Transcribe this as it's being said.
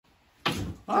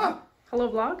Ah!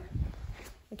 Hello, vlog.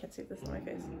 I can't see this in my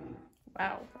face.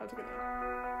 Wow, that was a good one.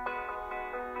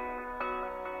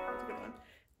 That's a good one.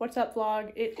 What's up,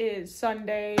 vlog? It is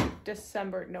Sunday,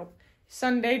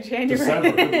 Sunday,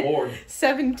 January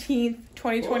 17th,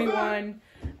 2021.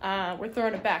 We're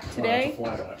throwing it back. Today,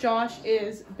 Josh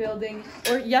is building,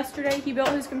 or yesterday he built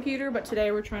his computer, but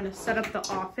today we're trying to set up the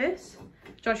office.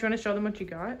 Josh, you want to show them what you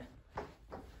got?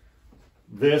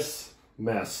 This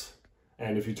mess.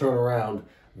 And if you turn around,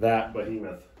 that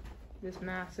behemoth. This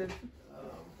massive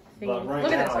thing. Right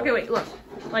look now, at this. Okay, wait, look.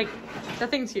 Like, that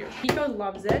thing's huge. Pico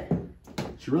loves it.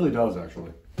 She really does,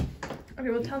 actually. Okay,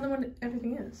 well, tell them what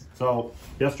everything is. So,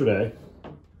 yesterday,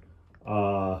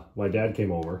 my dad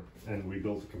came over and we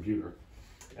built a computer.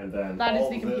 And then that is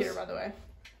the computer, by the way.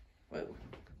 Whoa.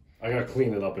 I gotta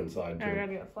clean it up inside, too. I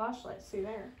gotta get a flashlight. See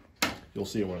there. You'll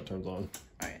see it when it turns on.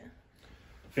 Oh, yeah.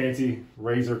 Fancy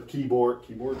Razer keyboard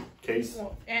case.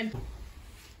 Well, and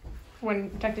when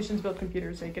technicians build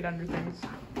computers, they get under things.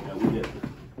 Yeah, we did.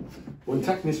 When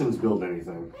technicians build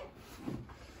anything,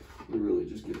 we really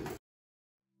just get it.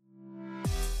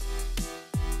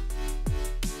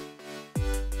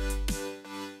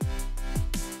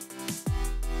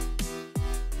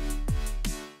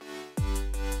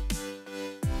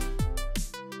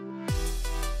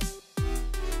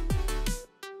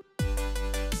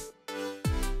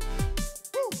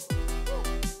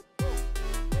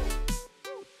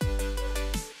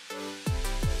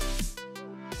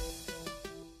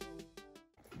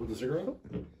 With the cigarette?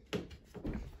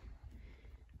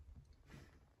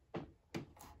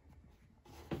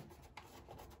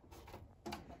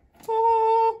 So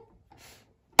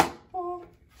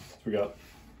we got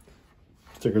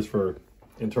stickers for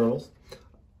internals.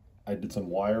 I did some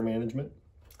wire management,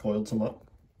 coiled some up.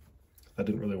 That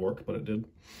didn't really work, but it did. And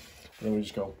then we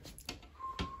just go.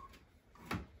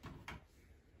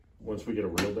 Once we get a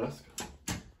real desk.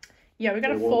 Yeah, we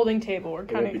got a folding table. We're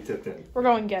kind of we're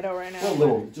going ghetto right now. A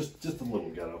little, just a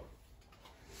little ghetto.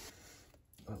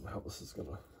 I don't know how this is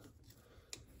gonna.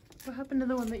 What happened to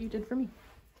the one that you did for me?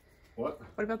 What?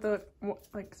 What about the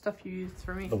like stuff you used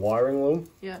for me? The wiring loom?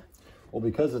 Yeah. Well,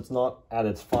 because it's not at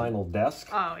its final desk.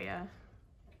 Oh yeah.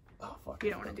 Oh fuck. You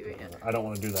don't want to do it yet. I don't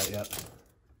want to do that yet.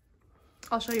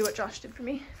 I'll show you what Josh did for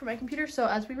me for my computer. So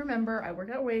as we remember, I work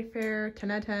at Wayfair,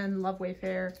 10 out of 10, love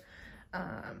Wayfair.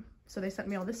 So they sent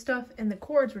me all this stuff and the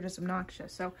cords were just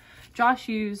obnoxious. So Josh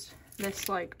used this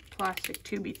like plastic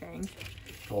tubey thing.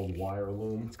 It's called wire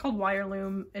loom. It's called wire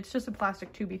loom. It's just a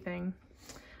plastic tubey thing.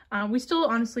 We still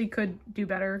honestly could do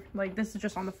better. Like this is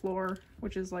just on the floor,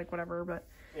 which is like whatever, but.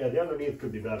 Yeah, the underneath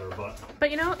could be better, but. But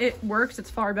you know, it works. It's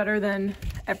far better than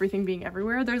everything being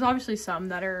everywhere. There's obviously some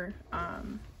that are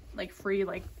like free,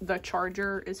 like the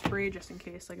charger is free just in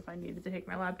case, like if I needed to take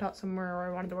my laptop somewhere or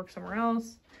I wanted to work somewhere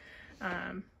else.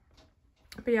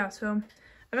 But yeah, so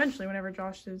eventually whenever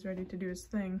Josh is ready to do his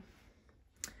thing,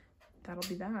 that'll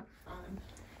be that.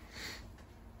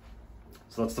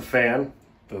 So that's the fan.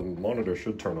 The monitor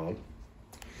should turn on.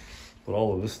 But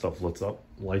all of this stuff lights up.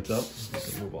 I can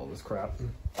move all this crap.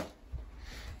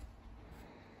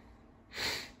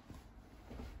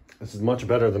 This is much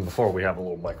better than before. We have a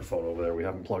little microphone over there we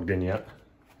haven't plugged in yet.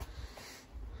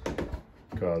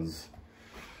 Because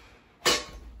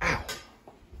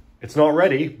it's not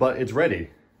ready, but it's ready.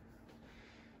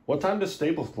 What time does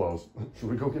Staples close? Should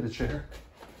we go get a chair?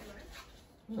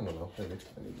 I don't know. Maybe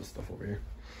I need this stuff over here.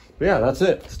 But yeah, that's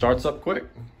it. Starts up quick.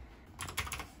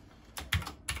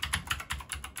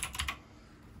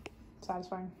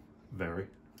 Satisfying. Very.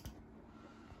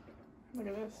 Look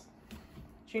at this.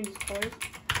 Changes colors.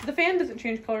 The fan doesn't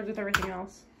change colors with everything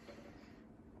else.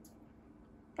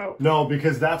 Oh. No,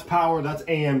 because that's power. That's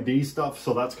AMD stuff,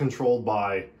 so that's controlled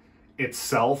by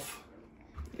itself.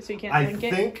 So you can't link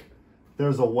it? I think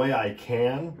there's a way I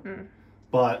can,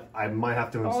 but I might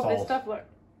have to install. All this stuff, look,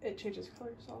 it changes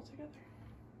colors altogether.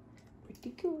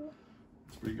 Pretty cool.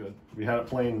 It's pretty good. We had it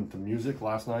playing the music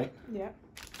last night. Yeah.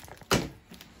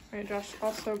 Alright, Josh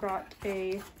also got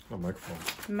a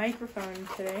microphone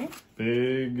today.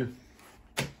 Big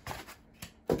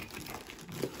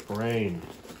brain.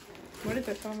 What is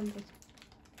it? Someone just...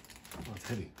 Oh, it's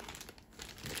heavy.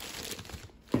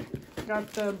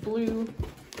 Got the blue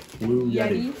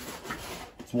Yeti.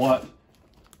 It's what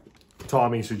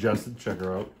Tomi suggested. Check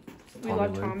her out. We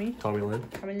love Tomi. Tomi Lynn.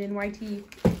 Tomi Lynn YT.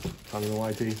 Tomi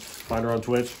Lynn YT. Find her on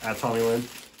Twitch at Tomi Lynn.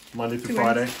 Monday through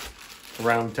Friday.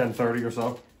 Around 10:30 or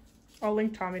so. I'll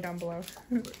link Tomi down below.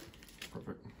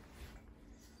 Perfect.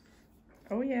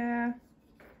 Oh yeah.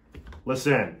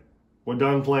 Listen, we're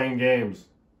done playing games.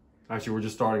 Actually, we're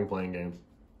just starting playing games.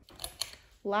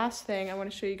 Last thing I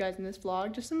want to show you guys in this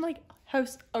vlog, just some like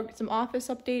house, some office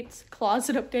updates,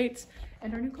 closet updates,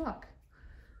 and our new clock.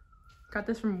 Got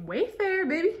this from Wayfair,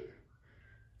 baby.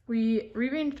 We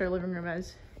rearranged our living room,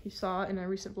 as you saw in a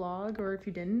recent vlog, or if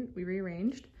you didn't, we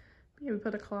rearranged. But yeah, we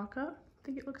put a clock up. I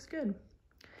think it looks good.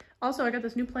 Also, I got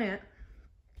this new plant.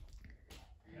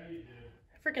 Yeah, you did.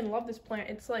 I freaking love this plant.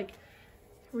 It's like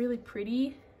really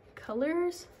pretty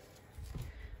colors.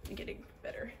 I'm getting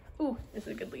better. Ooh, this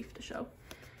is a good leaf to show.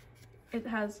 It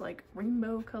has like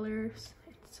rainbow colors.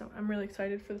 So I'm really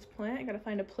excited for this plant. I gotta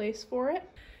find a place for it.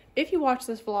 If you watch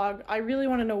this vlog, I really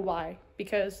want to know why,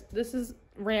 because this is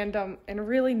random and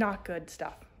really not good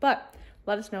stuff. But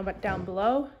let us know about down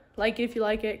below. Like if you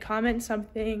like it, comment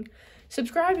something,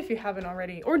 subscribe if you haven't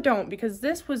already, or don't, because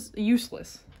this was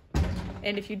useless.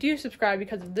 And if you do subscribe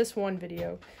because of this one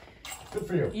video, good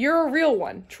for you. You're a real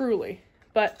one, truly.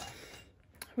 But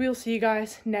we'll see you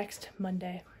guys next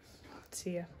Monday.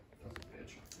 See ya.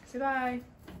 Say bye.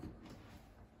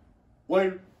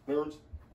 Later, nerds.